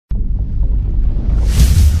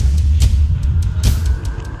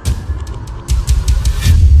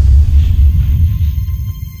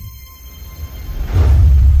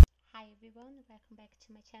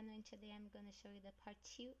gonna show you the part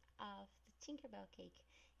 2 of the Tinkerbell cake.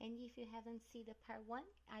 And if you haven't seen the part 1,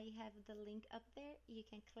 I have the link up there. You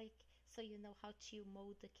can click so you know how to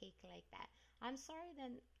mold the cake like that. I'm sorry that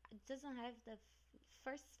it doesn't have the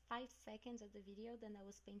first 5 seconds of the video that I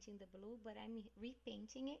was painting the blue, but I'm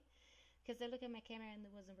repainting it because I look at my camera and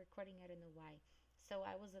it wasn't recording. I don't know why. So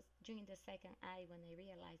I was doing the second eye when I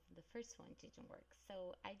realized the first one didn't work.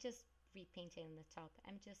 So I just repainted on the top.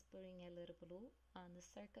 I'm just putting a little blue on the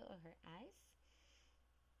circle of her eyes,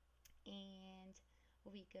 and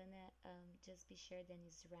we're gonna just be sure that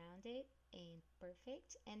it's rounded and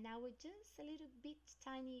perfect. And now with just a little bit,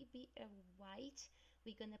 tiny bit of white,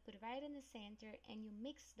 we're gonna put right in the center, and you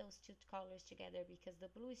mix those two colors together because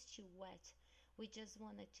the blue is too wet. We just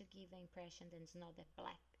wanted to give the impression that it's not that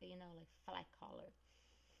black, you know, like flat color.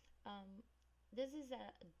 This is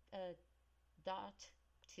a dot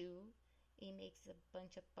too. It makes a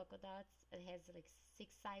bunch of polka dots. It has like 6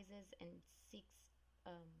 sizes and 6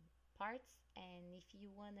 parts. And if you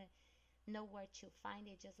want to know where to find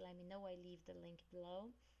it, just let me know. I leave the link below.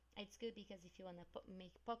 It's good because if you want to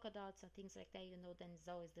make polka dots or things like that, you know, then it's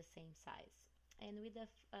always the same size. And with a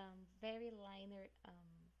very liner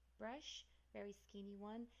brush, very skinny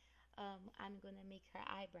one, I'm gonna make her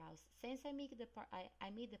eyebrows. Since I make the part, I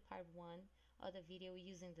made the part 1 of the video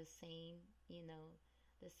using the same, you know,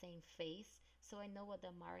 the same face, so I know what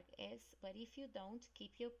the mark is. But if you don't,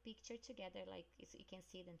 keep your picture together, like you can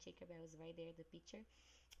see the Tinkerbell is right there, the picture,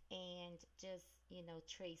 and just, you know,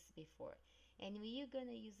 trace before. And we're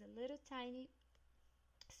gonna use a little tiny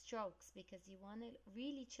strokes because you want it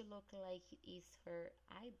really to look like it's her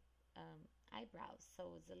eyebrows.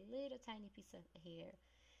 So it's a little tiny piece of hair.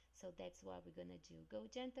 So that's what we're gonna do. Go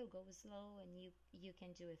gentle, go slow, and you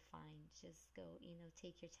can do it fine. Just go, you know,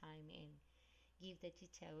 take your time and give the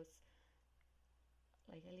details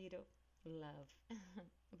like a little love.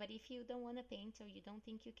 But if you don't want to paint, or you don't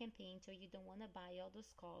think you can paint, or you don't want to buy all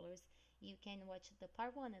those colors, you can watch the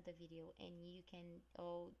part 1 of the video, and you can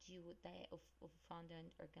all do that of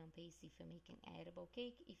fondant or gum paste if you're making edible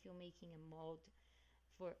cake. If you're making a mold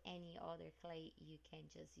for any other clay, you can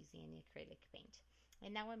just use any acrylic paint.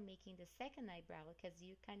 And now I'm making the second eyebrow because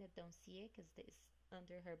you kind of don't see it because it's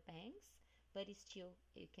under her bangs, but it's still,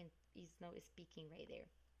 you can, it's no speaking right there.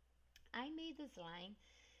 I made this line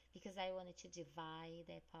because I wanted to divide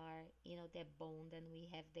that part, you know, that bone that we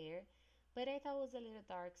have there, but I thought it was a little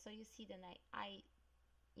dark. So you see that I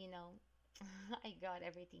you know, I got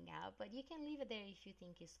everything out, but you can leave it there if you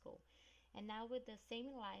think it's cool. And now with the same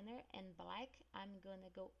liner and black, I'm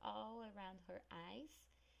gonna go all around her eyes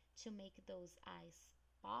to make those eyes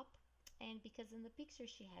pop. And because in the picture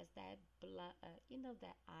she has that you know,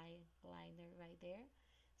 that eyeliner right there,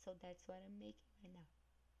 so that's what I'm making right now.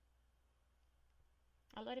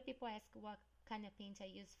 A lot of people ask what kind of paint I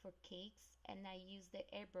use for cakes, and I use the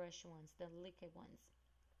airbrush ones, the liquid ones.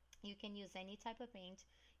 You can use any type of paint.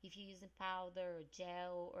 If you're using powder or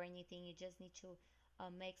gel or anything, you just need to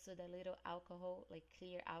mix with a little alcohol, like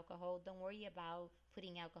clear alcohol. Don't worry about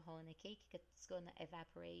putting alcohol in a cake because it's going to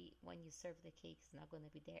evaporate when you serve the cake. It's not going to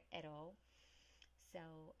be there at all. So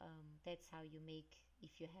that's how you make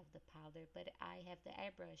if you have the powder. But I have the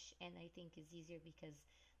airbrush, and I think it's easier because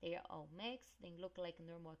they are all mixed. They look like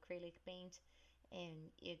normal acrylic paint, and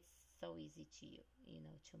it's so easy to you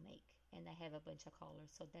know, to make. And I have a bunch of colors,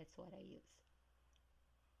 so that's what I use.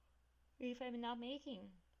 If I'm not making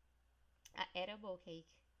an edible cake,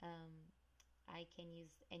 I can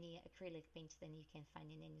use any acrylic paint that you can find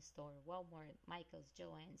in any store, Walmart, Michael's,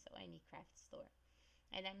 Joann's, or any craft store.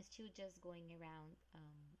 And I'm still just going around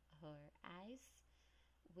her eyes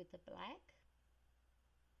with the black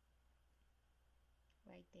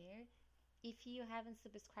right there. If you haven't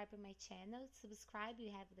subscribed to my channel, subscribe.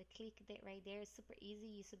 You have the click that right there. It's super easy.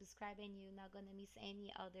 You subscribe and you're not gonna miss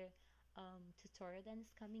any other tutorial that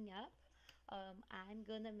is coming up. I'm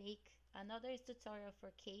gonna make another tutorial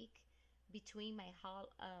for cake between my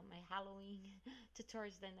Halloween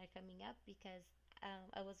tutorials that are coming up, because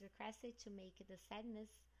I was requested to make the sadness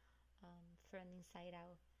from inside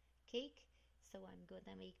out cake, so I'm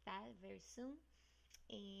gonna make that very soon.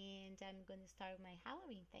 And I'm gonna start my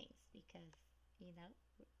Halloween things because, you know,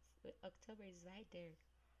 October is right there.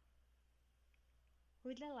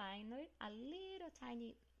 With the liner a little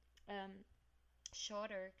tiny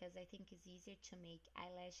shorter, because I think it's easier to make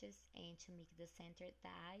eyelashes and to make the center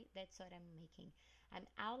the eye. That's what I'm making. I'm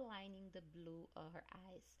outlining the blue of her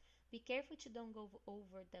eyes. Be careful to don't go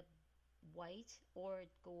over the white or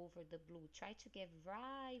go over the blue. Try to get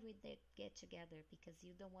right with it, get together, because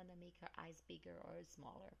you don't want to make her eyes bigger or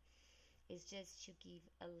smaller. It's just to give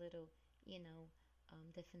a little, you know,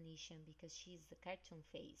 definition because she's the cartoon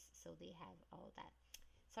face, so they have all that.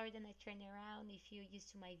 Sorry that I turn around. If you're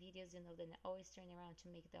used to my videos, you know that I always turn around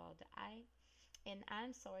to make the other eye. And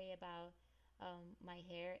I'm sorry about my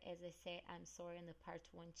hair. As I said, I'm sorry in the part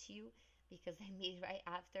one too because I made it right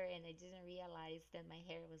after and I didn't realize that my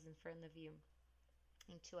hair was in front of you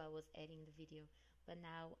until I was editing the video. But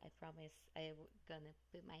now I promise I'm gonna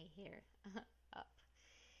put my hair up.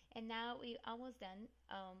 And now we're almost done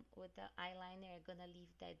with the eyeliner. I'm gonna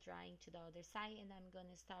leave that drying to the other side and I'm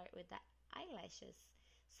gonna start with the eyelashes.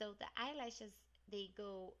 So the eyelashes, they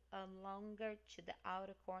go longer to the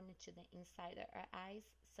outer corner to the inside of our eyes.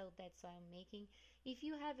 So that's what I'm making. If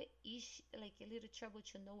you have like a little trouble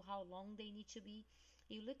to know how long they need to be,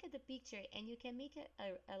 you look at the picture and you can make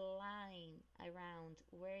a line around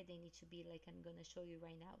where they need to be, like I'm gonna show you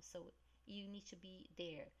right now. So you need to be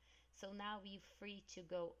there. So now we're free to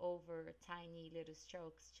go over tiny little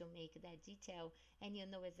strokes to make that detail and you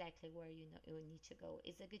know exactly where you need to go.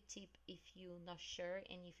 It's a good tip if you're not sure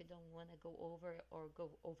and if you don't want to go over or go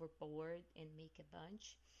overboard and make a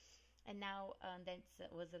bunch. And now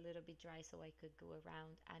that was a little bit dry so I could go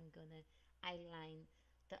around. I'm gonna eyeline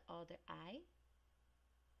the other eye.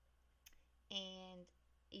 And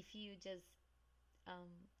if you just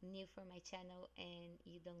new for my channel and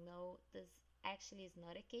you don't know, this actually is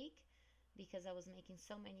not a cake because I was making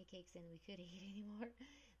so many cakes and we couldn't eat anymore.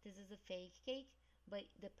 This is a fake cake, but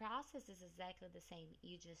the process is exactly the same.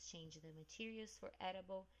 You just change the materials for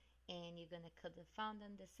edible and you're gonna cut the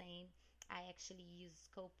fondant the same. I actually use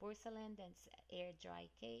cold porcelain, that's air dry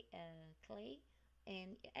clay,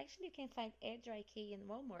 and actually you can find air dry clay in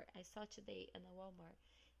Walmart. I saw today in a Walmart,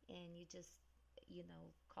 and you just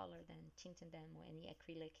color them, tinting them with any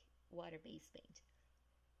acrylic water-based paint.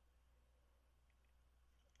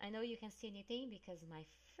 I know you can see anything because my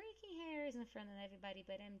freaking hair is in front of everybody,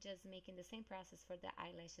 but I'm just making the same process for the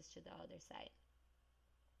eyelashes to the other side.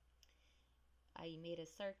 I made a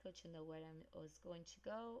circle to know where I was going to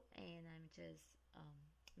go, and I'm just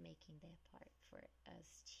making that part for us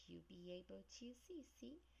to be able to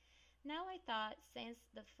see. Now I thought, since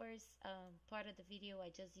the first part of the video I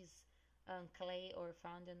just use clay or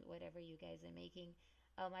fondant, whatever you guys are making,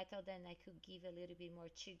 I thought then I could give a little bit more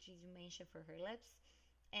two-dimension for her lips.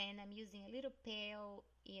 And I'm using a little pale,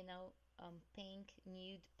 pink,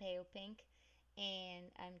 nude pale pink. And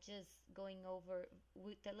I'm just going over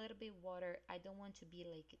with a little bit water. I don't want to be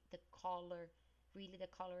like the color, really the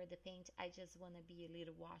color of the paint. I just want to be a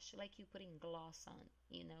little wash, like you putting gloss on.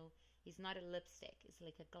 It's not a lipstick, it's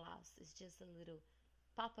like a gloss. It's just a little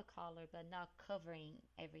pop of color, but not covering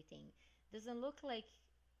everything. Doesn't look like,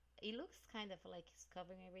 it looks kind of like it's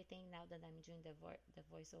covering everything now that I'm doing the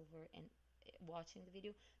voiceover and watching the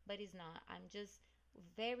video, but it's not. I'm just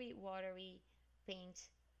very watery paint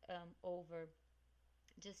over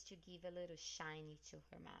just to give a little shiny to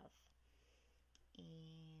her mouth. And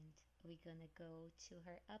we're gonna go to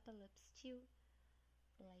her upper lips too,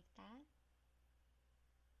 like that.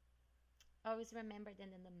 Always remember that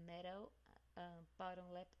in the middle bottom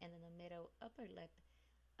lip and in the middle upper lip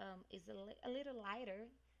is a little lighter,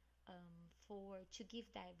 for to give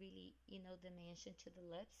that really dimension to the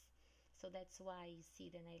lips. So that's why you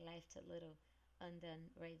see that I left a little undone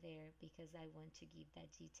right there, because I want to give that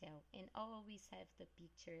detail, and always have the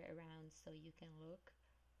picture around so you can look.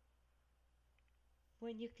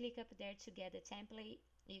 When you click up there to get the template,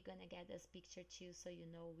 you're gonna get this picture too, so you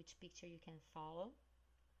know which picture you can follow.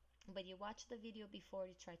 But you watch the video before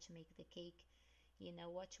you try to make the cake.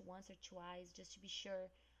 Watch once or twice just to be sure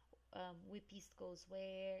which piece goes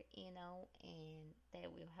where, and that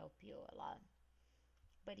will help you a lot.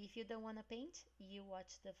 But if you don't want to paint, you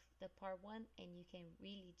watch the part one and you can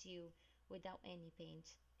really do without any paint,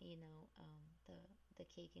 the, the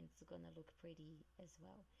cake, and it's gonna look pretty as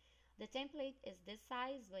well. The template is this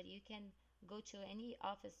size, but you can go to any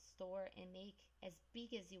office store and make as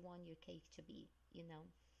big as you want your cake to be.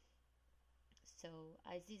 So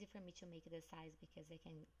it's easy for me to make this size because I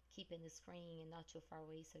can keep in the screen and not too far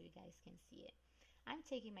away so you guys can see it. I'm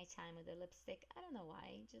taking my time with the lipstick. I don't know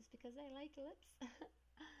why, just because I like lips.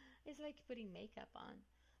 It's like putting makeup on.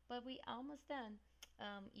 But we almost done.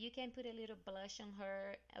 You can put a little blush on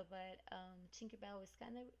her, but Tinkerbell is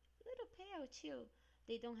kind of a little pale too.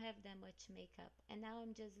 They don't have that much makeup. And now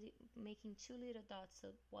I'm just making two little dots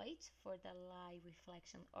of white for the light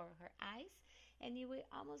reflection on her eyes. And you will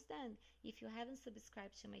almost done. If you haven't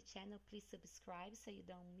subscribed to my channel, please subscribe so you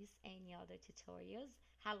don't miss any other tutorials.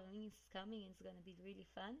 Halloween is coming and it's going to be really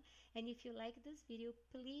fun. And if you like this video,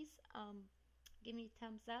 please give me a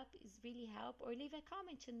thumbs up. It's really help. Or leave a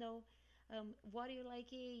comment to know what do you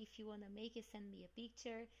like it? If you want to make it, send me a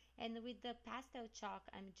picture. And with the pastel chalk,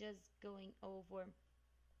 I'm just going over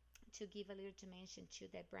to give a little dimension to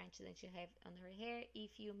that branch that you have on her hair.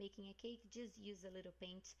 If you're making a cake, just use a little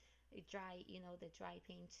paint, dry, the dry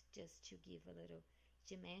paint, just to give a little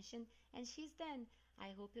dimension. And she's done.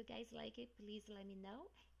 I hope you guys like it. Please let me know.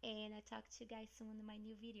 And I talk to you guys soon in my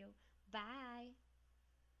new video. Bye.